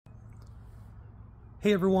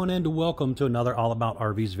Hey everyone, and welcome to another All About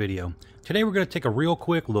RVs video. Today we're going to take a real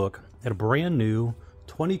quick look at a brand new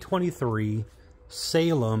 2023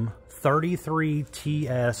 Salem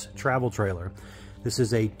 33TS travel trailer. This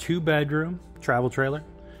is a 2-bedroom travel trailer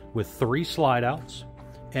with 3 slide outs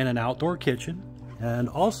and an outdoor kitchen and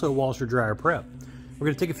also washer dryer prep. We're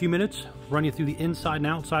going to take a few minutes, run you through the inside and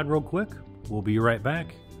outside real quick. We'll be right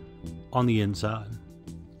back on the inside.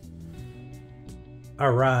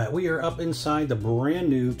 All right, we are up inside the brand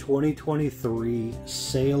new 2023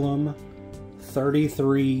 Salem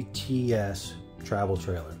 33TS travel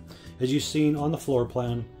trailer. As you've seen on the floor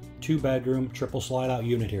plan, 2-bedroom, triple slide out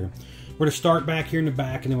unit here. We're gonna start back here in the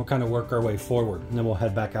back and then we'll kind of work our way forward and then we'll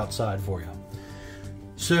head back outside for you.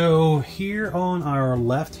 So here on our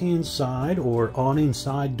left-hand side or awning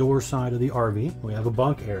side, door side of the RV, we have a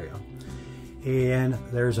bunk area. And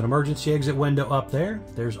there's an emergency exit window up there.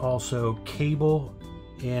 There's also cable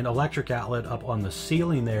and electric outlet up on the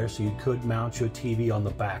ceiling there, so you could mount your TV on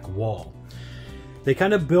the back wall. They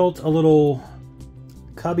kind of built a little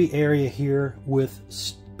cubby area here with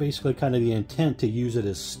basically kind of the intent to use it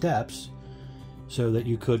as steps so that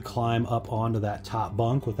you could climb up onto that top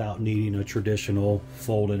bunk without needing a traditional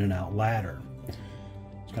fold in and out ladder.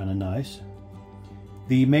 It's kind of nice.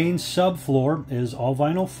 The main subfloor is all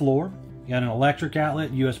vinyl floor. You got an electric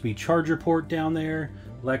outlet, USB charger port down there,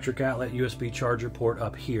 electric outlet, USB charger port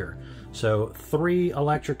up here. So 3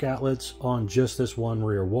 electric outlets on just this one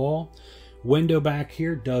rear wall. Window back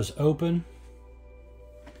here does open.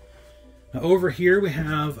 Now over here we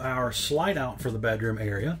have our slide out for the bedroom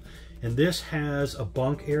area. And this has a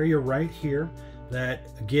bunk area right here that,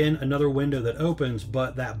 again, another window that opens,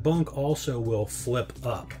 but that bunk also will flip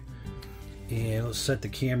up. And let's set the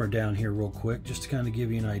camera down here real quick just to kind of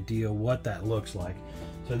give you an idea what that looks like.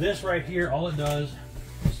 So this right here, all it does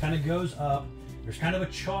is kind of goes up. There's kind of a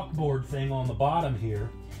chalkboard thing on the bottom here.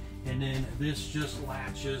 And then this just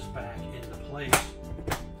latches back into place.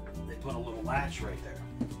 They put a little latch right there.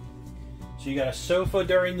 So you got a sofa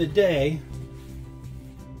during the day.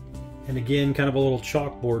 And again, kind of a little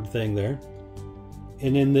chalkboard thing there.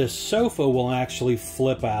 And then this sofa will actually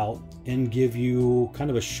flip out and give you kind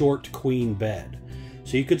of a short queen bed.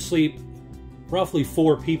 So you could sleep roughly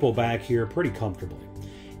 4 people back here pretty comfortably.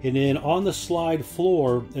 And then on the slide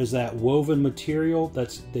floor is that woven material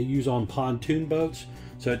they use on pontoon boats.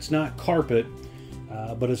 So it's not carpet,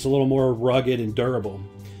 but it's a little more rugged and durable.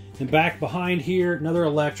 And back behind here, another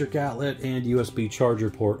electric outlet and USB charger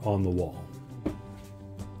port on the wall.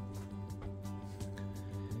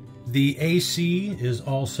 The AC is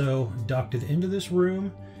also ducted into this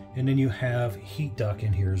room, and then you have heat duct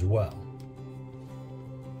in here as well.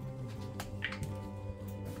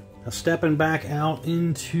 Now stepping back out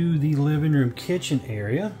into the living room kitchen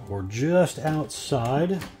area, or just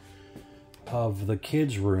outside of the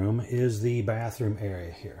kids' room, is the bathroom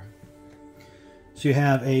area here. So you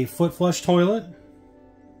have a foot flush toilet,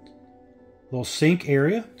 little sink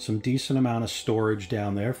area, some decent amount of storage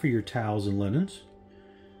down there for your towels and linens.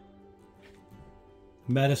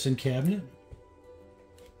 Medicine cabinet.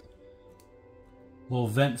 Little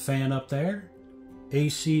vent fan up there.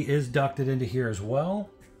 AC is ducted into here as well.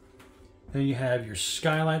 Then you have your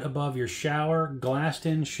skylight above your shower,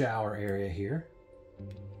 glassed-in shower area here.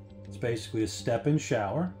 It's basically a step-in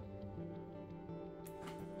shower.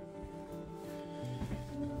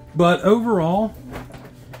 But overall,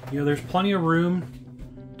 you know, there's plenty of room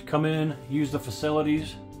to come in, use the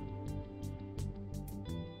facilities.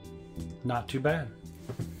 Not too bad.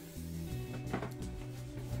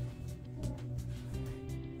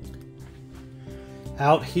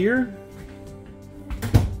 Out here,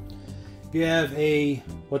 you have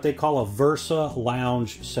what they call a Versa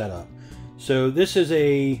lounge setup. So this is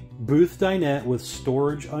a booth dinette with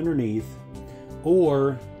storage underneath,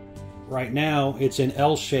 or right now it's in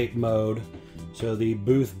L-shaped mode. So the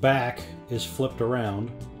booth back is flipped around,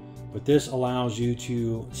 but this allows you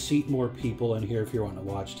to seat more people in here if you're wanting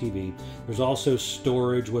to watch TV. There's also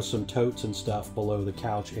storage with some totes and stuff below the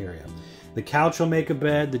couch area. The couch will make a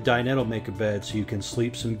bed, the dinette will make a bed, so you can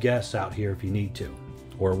sleep some guests out here if you need to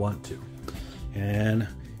or want to. And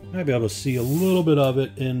you might be able to see a little bit of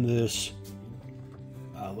it in this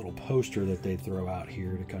little poster that they throw out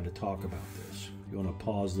here to kind of talk about this. You want to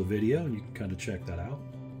pause the video and you can kind of check that out.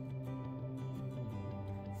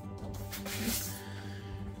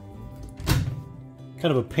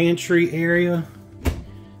 Kind of a pantry area,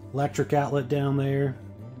 electric outlet down there.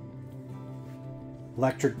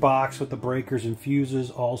 Electric box with the breakers and fuses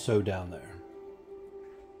also down there.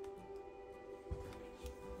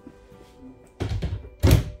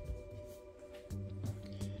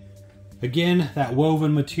 Again, that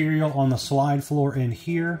woven material on the slide floor in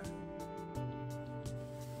here.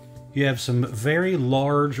 You have some very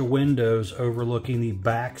large windows overlooking the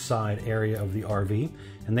backside area of the RV,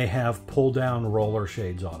 and they have pull-down roller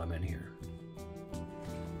shades on them in here.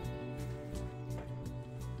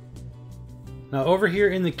 Now over here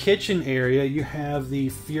in the kitchen area, you have the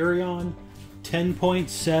Furrion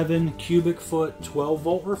 10.7 cubic foot 12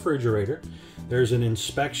 volt refrigerator. There's an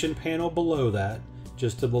inspection panel below that.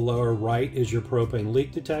 Just to the lower right is your propane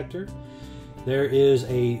leak detector. There is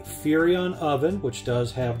a Furrion oven, which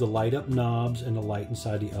does have the light up knobs and the light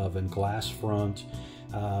inside the oven, glass front.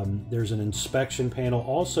 There's an inspection panel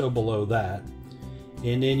also below that.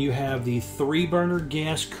 And then you have the 3-burner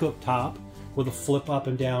gas cooktop with a flip up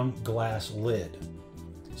and down glass lid.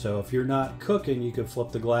 So if you're not cooking, you can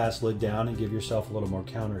flip the glass lid down and give yourself a little more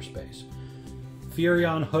counter space.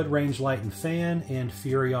 Furrion hood range light and fan, and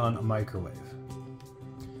Furrion microwave.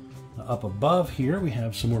 Now up above here we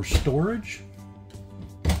have some more storage.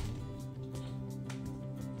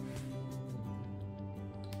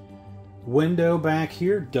 Window back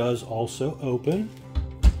here does also open.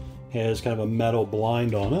 Has kind of a metal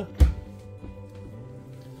blind on it.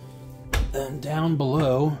 And down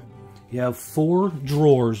below, you have 3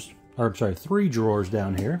 drawers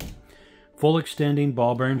down here. Full extending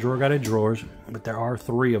ball bearing drawer guided drawers, but there are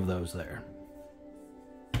 3 of those there.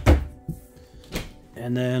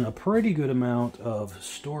 And then a pretty good amount of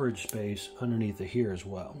storage space underneath it here as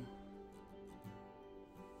well.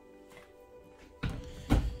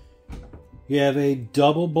 You have a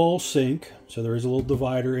double bowl sink, so there is a little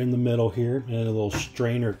divider in the middle here and a little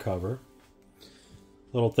strainer cover.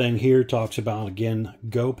 Little thing here talks about, again,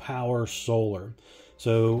 Go Power Solar.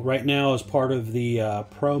 So right now, as part of the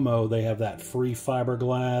promo, they have that free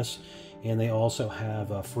fiberglass, and they also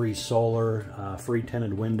have free solar, free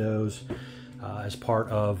tinted windows as part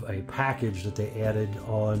of a package that they added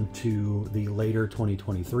on to the later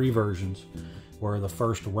 2023 versions, where the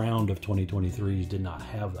first round of 2023s did not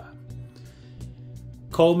have that.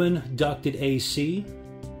 Coleman ducted AC.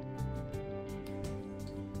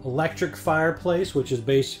 Electric fireplace, which is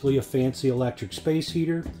basically a fancy electric space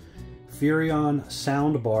heater. Furrion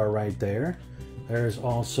sound bar right there. There's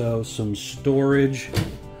also some storage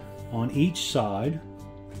on each side.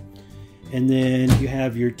 And then you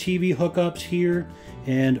have your TV hookups here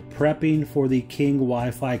and prepping for the King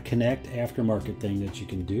Wi-Fi Connect aftermarket thing that you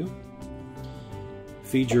can do.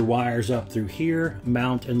 Feed your wires up through here,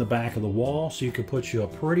 mount in the back of the wall, so you can put you a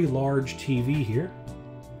pretty large TV here.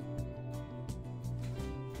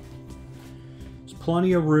 There's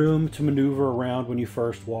plenty of room to maneuver around when you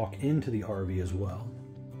first walk into the RV as well.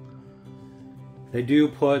 They do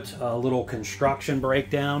put a little construction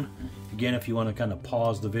breakdown. Again, if you want to kind of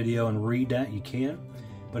pause the video and read that, you can.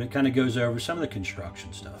 But it kind of goes over some of the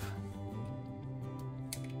construction stuff.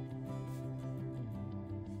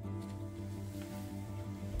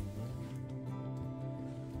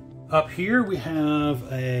 Up here we have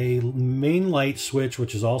a main light switch,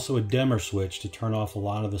 which is also a dimmer switch to turn off a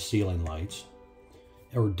lot of the ceiling lights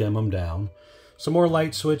or dim them down. Some more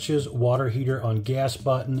light switches, water heater on gas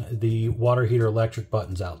button, the water heater electric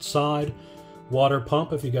buttons outside, water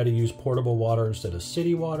pump if you got to use portable water instead of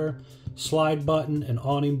city water, slide button, an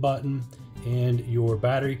awning button, and your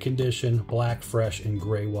battery condition, black, fresh, and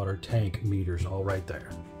gray water tank meters all right there.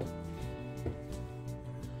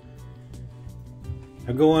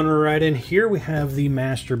 Now going right in here, we have the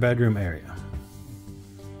master bedroom area.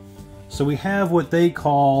 So we have what they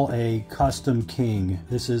call a custom king.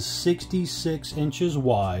 This is 66 inches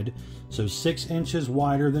wide, so 6 inches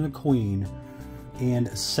wider than a queen, and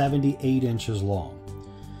 78 inches long.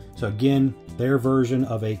 So again, their version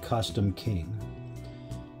of a custom king.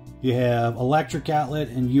 You have electric outlet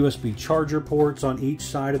and USB charger ports on each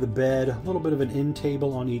side of the bed, a little bit of an end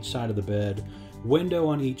table on each side of the bed, window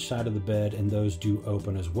on each side of the bed, and those do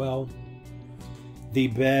open as well. The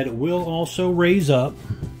bed will also raise up,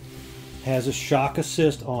 has a shock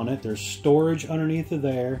assist on it. There's storage underneath of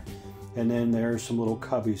there, and then there's some little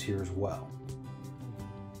cubbies here as well.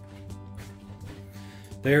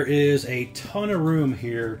 There is a ton of room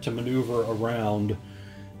here to maneuver around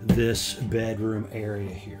this bedroom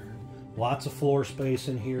area here. Lots of floor space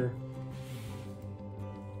in here.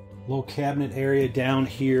 Little cabinet area down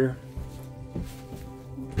here.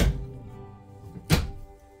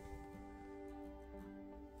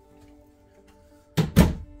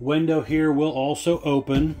 Window here will also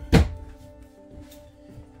open,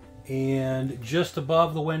 and just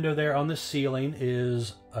above the window there on the ceiling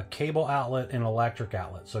is a cable outlet and electric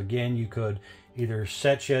outlet. So again, you could either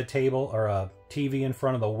set you a table or a TV in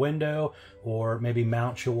front of the window, or maybe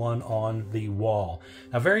mount you one on the wall.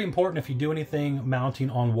 Now, very important, if you do anything mounting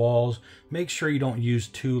on walls, make sure you don't use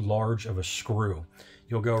too large of a screw.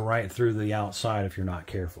 You'll go right through the outside if you're not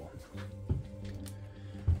careful.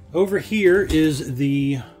 Over here is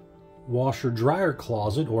the washer dryer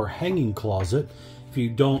closet or hanging closet. If you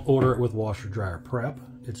don't order it with washer dryer prep,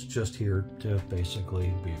 it's just here to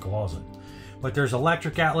basically be a closet. But there's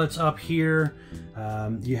electric outlets up here.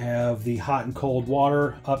 You have the hot and cold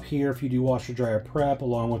water up here if you do washer dryer prep,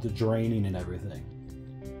 along with the draining and everything.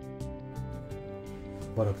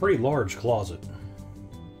 But a pretty large closet.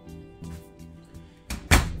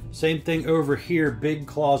 Same thing over here, big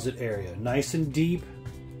closet area, nice and deep.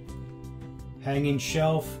 Hanging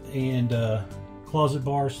shelf and closet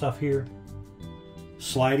bar stuff here.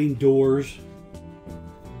 Sliding doors.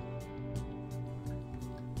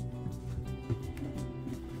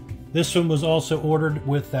 This one was also ordered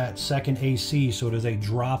with that second AC, so it is a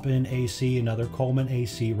drop-in AC, another Coleman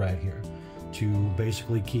AC right here, to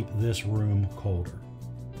basically keep this room colder.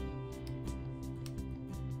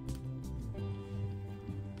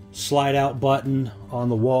 Slide out button on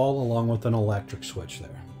the wall along with an electric switch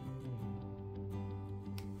there.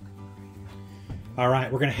 All right,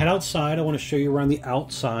 we're gonna head outside. I wanna show you around the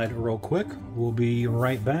outside real quick. We'll be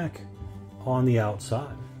right back on the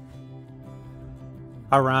outside.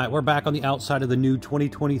 All right, we're back on the outside of the new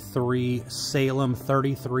 2023 Salem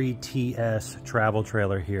 33TS travel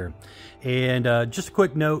trailer here. And just a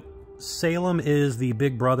quick note, Salem is the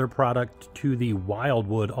big brother product to the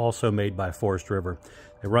Wildwood, also made by Forestriver.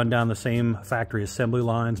 They run down the same factory assembly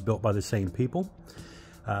lines, built by the same people.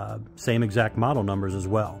 Same exact model numbers as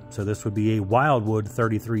well. So this would be a Wildwood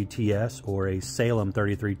 33TS or a Salem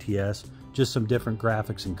 33TS, just some different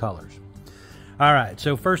graphics and colors. All right,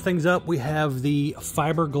 so first things up, we have the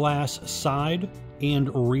fiberglass side and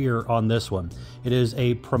rear on this one. It is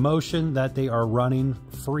a promotion that they are running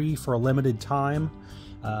free for a limited time.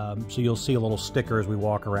 So you'll see a little sticker as we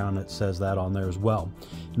walk around that says that on there as well.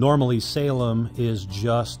 Normally Salem is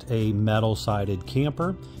just a metal sided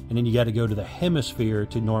camper, and then you got to go to the hemisphere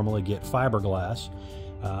to normally get fiberglass.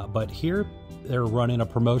 But here they're running a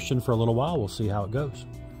promotion for a little while. We'll see how it goes.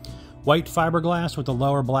 White fiberglass with the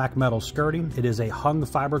lower black metal skirting. It is a hung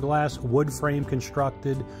fiberglass wood frame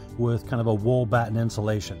constructed with kind of a wool batten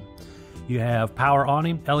insulation. You have power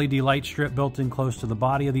awning, LED light strip built in close to the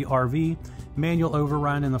body of the RV, manual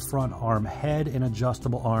override in the front arm head, and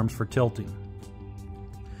adjustable arms for tilting.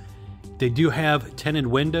 They do have tinted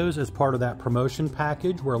windows as part of that promotion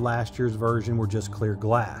package, where last year's version were just clear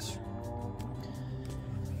glass.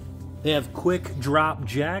 They have quick drop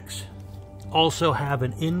jacks. Also have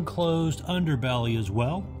an enclosed underbelly as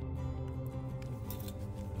well.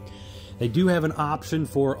 They do have an option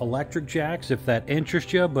for electric jacks if that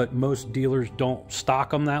interests you, but most dealers don't stock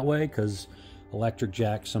them that way because electric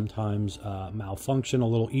jacks sometimes malfunction a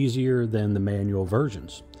little easier than the manual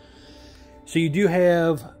versions. So you do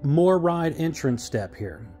have more ride entrance step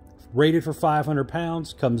here. Rated for 500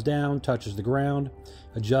 pounds, comes down, touches the ground,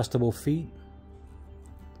 adjustable feet.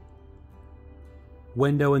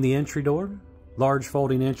 Window in the entry door, large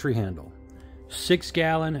folding entry handle.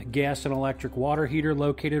 6-gallon gas and electric water heater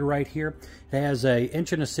located right here. It has a 1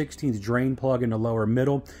 1/16 drain plug in the lower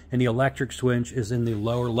middle, and the electric switch is in the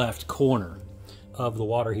lower left corner of the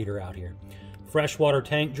water heater out here. Freshwater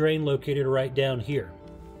tank drain located right down here.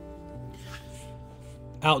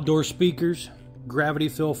 Outdoor speakers, gravity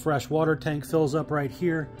fill fresh water tank fills up right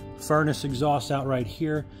here. Furnace exhaust out right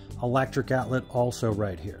here. Electric outlet also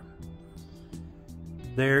right here.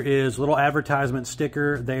 There is a little advertisement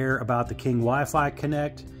sticker there about the King Wi-Fi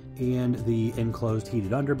Connect and the enclosed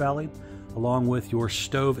heated underbelly, along with your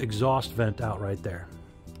stove exhaust vent out right there.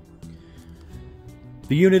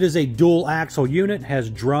 The unit is a dual axle unit, has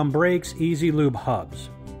drum brakes, easy lube hubs.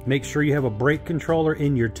 Make sure you have a brake controller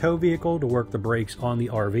in your tow vehicle to work the brakes on the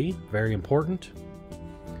RV, very important.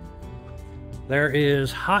 There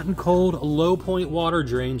is hot and cold low point water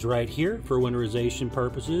drains right here for winterization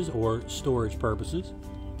purposes or storage purposes.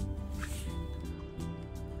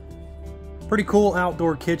 Pretty cool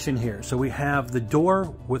outdoor kitchen here. So we have the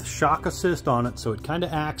door with shock assist on it, so it kind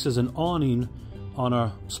of acts as an awning on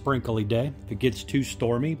a sprinkly day. If it gets too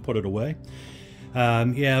stormy, put it away. You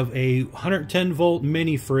have a 110 volt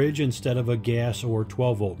mini fridge instead of a gas or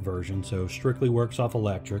 12 volt version, so strictly works off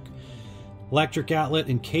electric. Electric outlet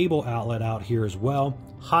and cable outlet out here as well.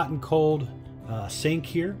 Hot and cold sink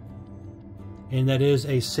here, and that is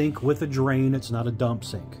a sink with a drain. It's not a dump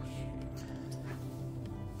sink.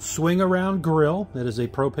 Swing around grill, that is a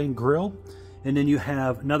propane grill, and then you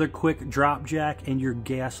have another quick drop jack and your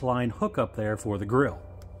gas line hookup there for the grill.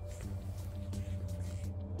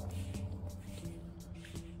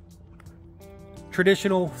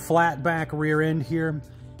 Traditional flat back rear end here.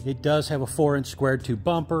 It does have a 4-inch square tube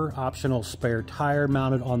bumper, optional spare tire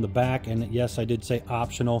mounted on the back, and yes, I did say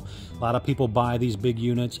optional. A lot of people buy these big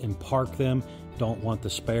units and park them, don't want the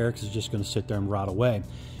spare because it's just going to sit there and rot away.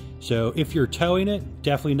 So if you're towing it,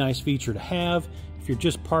 definitely a nice feature to have. If you're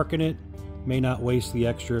just parking it, may not waste the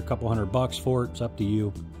extra couple $100 for it. It's up to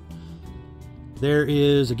you. There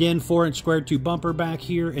is, again, 4-inch square tube bumper back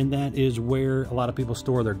here, and that is where a lot of people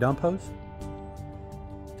store their dump hose.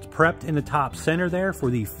 Prepped in the top center there for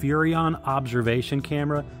the Furion observation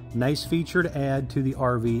camera. Nice feature to add to the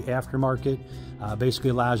RV aftermarket. Basically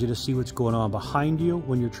allows you to see what's going on behind you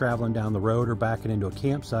when you're traveling down the road or backing into a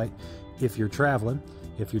campsite if you're traveling.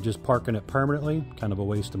 If you're just parking it permanently, kind of a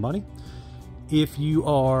waste of money. If you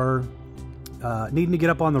are needing to get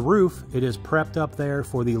up on the roof, it is prepped up there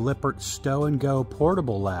for the Lippert Stow and Go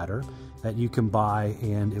portable ladder that you can buy,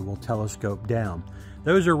 and it will telescope down.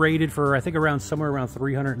 Those are rated for, I think, somewhere around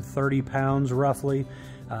 330 pounds roughly,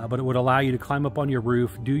 but it would allow you to climb up on your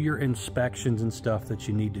roof, do your inspections and stuff that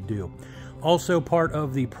you need to do. Also part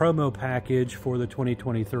of the promo package for the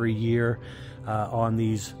 2023 year on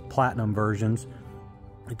these Platinum versions.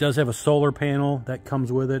 It does have a solar panel that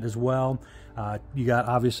comes with it as well. You got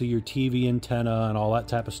obviously your TV antenna and all that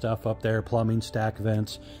type of stuff up there, plumbing, stack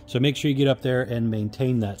vents. So make sure you get up there and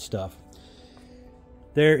maintain that stuff.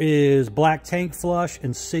 There is black tank flush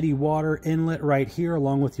and city water inlet right here,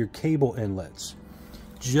 along with your cable inlets.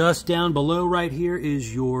 Just down below right here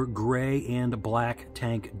is your gray and black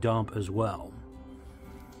tank dump as well.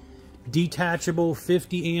 Detachable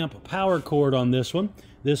 50 amp power cord on this one.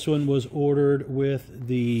 This one was ordered with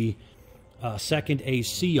the second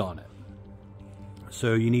AC on it.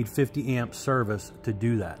 So you need 50 amp service to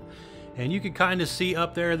do that. And you can kind of see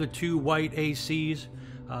up there the two white ACs.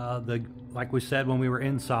 Like we said when we were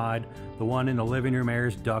inside, the one in the living room air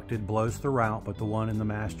is ducted, blows throughout, but the one in the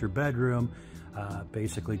master bedroom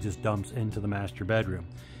basically just dumps into the master bedroom.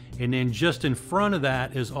 And then just in front of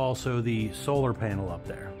that is also the solar panel up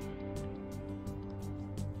there.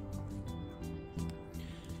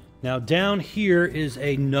 Now down here is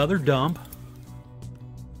another dump.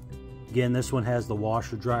 Again, this one has the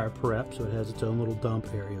washer dryer prep, so it has its own little dump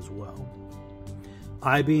area as well.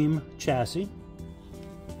 I-beam chassis.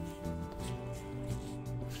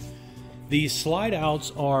 These slide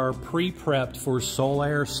outs are pre-prepped for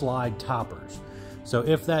Solaire slide toppers. So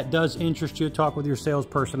if that does interest you, talk with your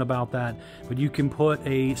salesperson about that. But you can put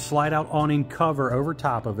a slide out awning cover over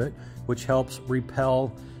top of it, which helps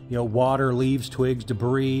repel, water, leaves, twigs,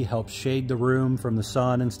 debris, helps shade the room from the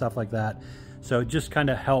sun and stuff like that. So it just kind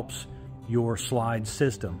of helps your slide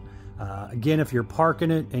system. Again, if you're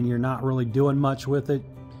parking it and you're not really doing much with it,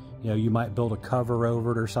 you might build a cover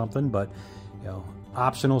over it or something, but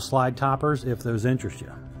optional slide toppers if those interest you.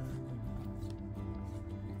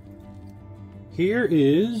 Here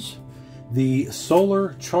is the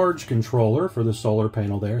solar charge controller for the solar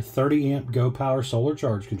panel there, 30 amp Go Power solar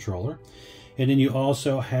charge controller. And then you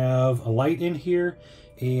also have a light in here,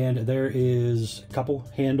 and there is a couple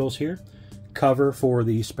handles here, cover for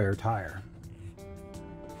the spare tire.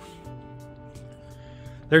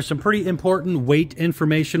 There's some pretty important weight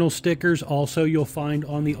informational stickers also you'll find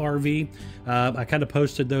on the RV. I kind of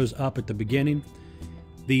posted those up at the beginning.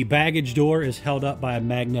 The baggage door is held up by a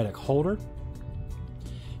magnetic holder.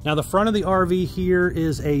 Now the front of the RV here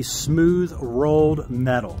is a smooth rolled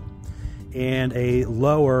metal and a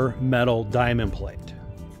lower metal diamond plate.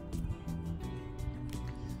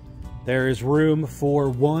 There is room for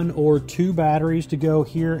 1 or 2 batteries to go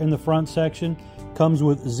here in the front section. Comes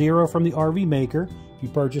with 0 from the RV maker. If you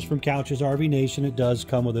purchase from Couch's RV Nation, it does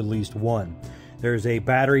come with at least 1. There's a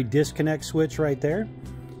battery disconnect switch right there.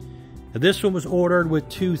 Now, this one was ordered with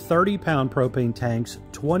 2 30-pound propane tanks.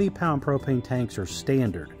 20-pound propane tanks are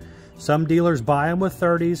standard. Some dealers buy them with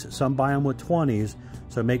 30s, some buy them with 20s,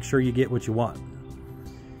 so make sure you get what you want.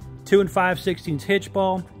 2 5/16 hitch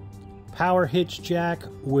ball, power hitch jack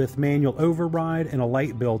with manual override and a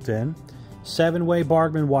light built in. 7-way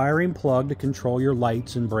Bargman wiring plug to control your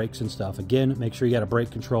lights and brakes and stuff. Again, make sure you got a brake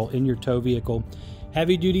control in your tow vehicle.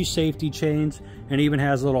 Heavy duty safety chains, and even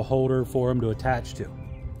has a little holder for them to attach to.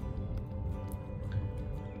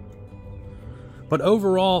 But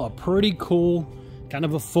overall, a pretty cool, kind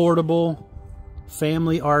of affordable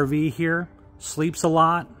family RV here. Sleeps a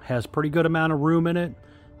lot, has pretty good amount of room in it.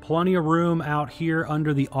 Plenty of room out here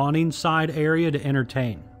under the awning side area to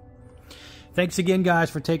entertain. Thanks again, guys,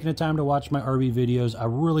 for taking the time to watch my RV videos. I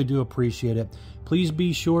really do appreciate it. Please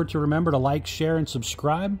be sure to remember to like, share, and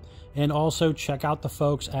subscribe, and also check out the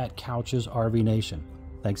folks at Couch's RV Nation.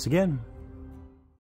 Thanks again.